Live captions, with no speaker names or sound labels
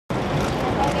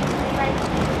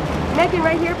Meghan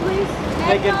right here, please.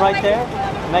 Meghan right there.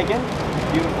 Meghan.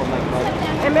 Beautiful Meghan right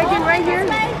there. And Meghan right here.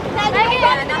 Meghan,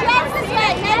 that's this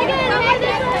way. Meghan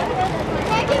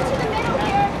to the middle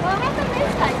here. Well, how come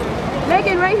this side?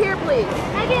 Meghan right here, please.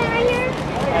 Meghan right here.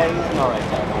 He's all right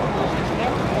there.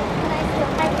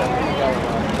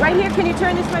 Right here, can you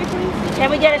turn this way, please? Can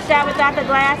we get a shot without the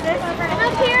glasses?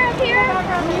 Up here, up here.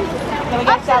 Can we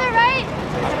Up get to the right.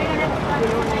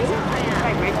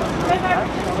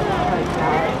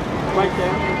 Right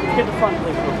there. Get the front,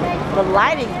 please. The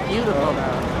lighting's beautiful,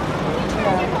 though.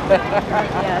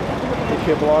 Is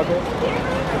she a blogger?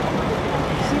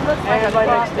 She looks like a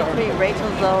cross between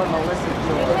Rachel Zoe and Melissa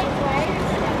Joos.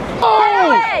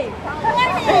 Oh!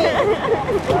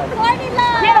 Courtney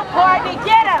love. Get him, Courtney,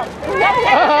 get him!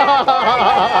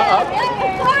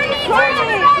 Courtney,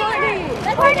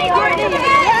 Courtney, Courtney,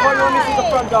 let me see the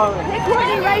front, darling. Hey,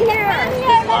 Courtney right here.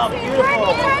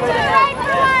 Beautiful.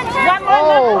 One more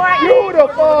look, Courtney.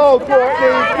 Beautiful,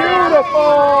 Courtney,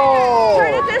 beautiful.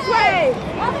 Turn it this way.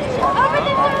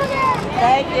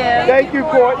 Thank you. Thank you,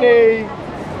 Courtney.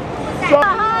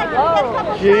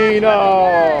 Gina.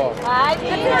 Hi,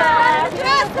 Gina.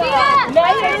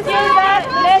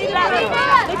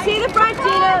 Let's see the front,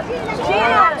 Gina.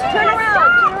 Gina, turn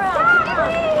around.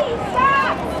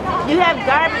 You have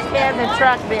garbage cans and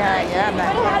trucks behind you. I'm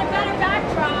not sure.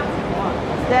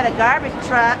 Instead of garbage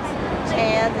trucks,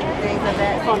 cans and things of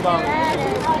that. Front, darling.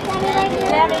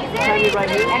 Sammy right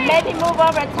here. And maybe move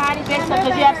over a tiny bit so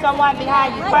because you have someone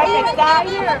behind you. Perfect, stop.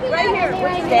 Right here.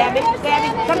 Sammy,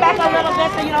 come back a little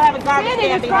bit so you don't have a garbage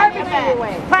can behind you.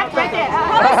 Park right there.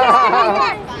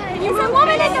 Is a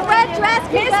woman in the red dress?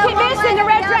 Miss in the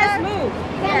red dress, move.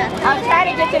 I'm trying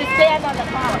to get you to stand on the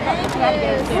column.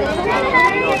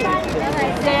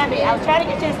 Sammy, I was trying to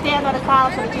get you to stand on the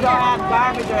column so that you don't have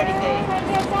garbage or anything.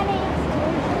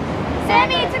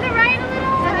 Sammy, to the right a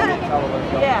little.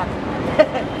 Yeah.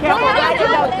 Don't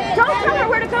tell her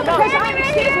where to go because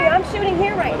excuse me, I'm shooting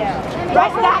here right now.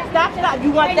 Right, stop.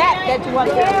 You want that? That you want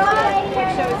that?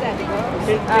 What show is that?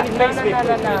 No.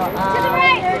 To the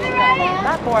right.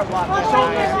 Not boardwalk.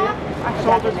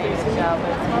 Shoulders facing.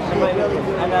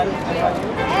 And then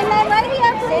right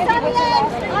here, please, on the end.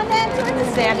 On the end towards the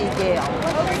Sami Gayle.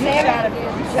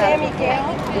 Sami Gayle?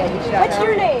 Yeah, you shot What's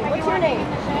your name? What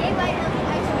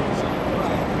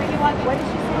did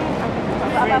she say?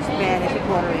 French, Spanish, and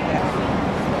Puerto Rican.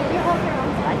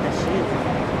 I like the shoes.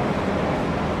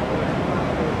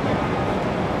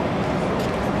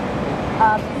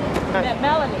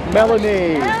 Melonie.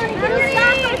 Melonie. Can you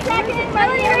stop for a second?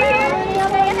 Melanie,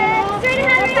 right here. Straight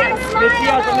ahead, smile. Miss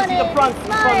Diaz, let me see the front. The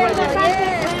front right here.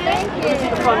 Thank you. Let me see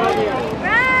the front right here.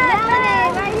 Right,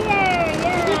 right here.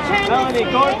 Yeah. Melonie,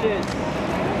 gorgeous.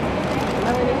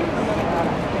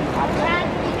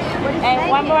 And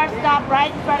one more stop right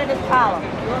in front of this column.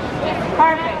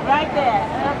 Perfect, right there.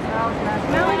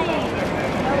 Melanie,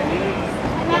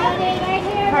 right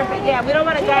here. Perfect, yeah, we don't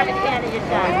want a garbage can in your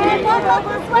shot. And go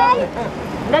this way.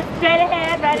 Look straight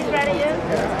ahead, right in front of you.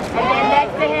 And then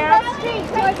next to him,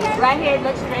 right here,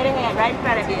 look straight ahead, right in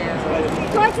front of you.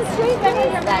 Towards the street. There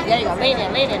you go, lean in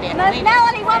there.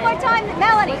 Melanie, one more time.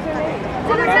 Melanie.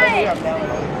 To the right.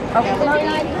 Okay,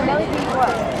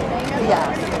 yeah.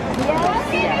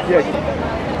 Yeah.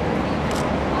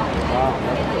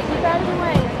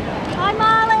 Hi,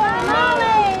 Molly.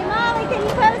 Molly, can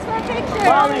you pose for a picture?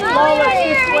 Molly,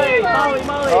 this way. Molly.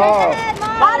 Oh.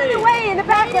 Out of the way in the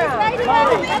background.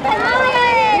 Molly,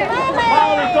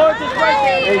 gorgeous right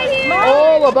there. It's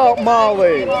all about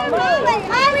Molly.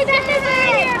 Molly, this is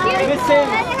here. Missing.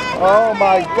 Oh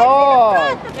my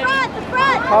God. The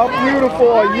front. How beautiful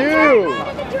are you?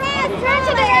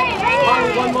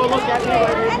 Molly, one more look at me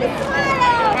right here.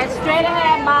 And straight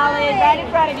ahead, Molly, right in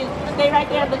front of you. Stay right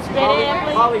there, look straight ahead,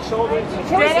 please. Molly, shoulders.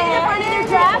 Straight ahead. Front of your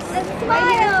dress.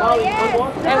 Molly, one more.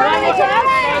 And one more time.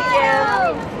 Thank you.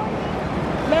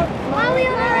 Molly,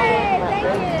 thank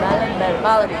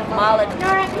you. Molly.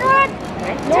 Nora,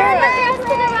 turn the dress to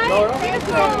the right. Nora,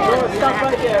 stop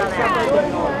right there.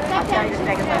 I'll tell you to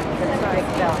take a look. Thank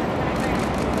you.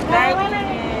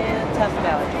 Tough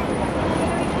belly.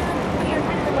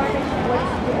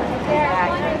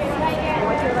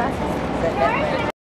 What's your last name?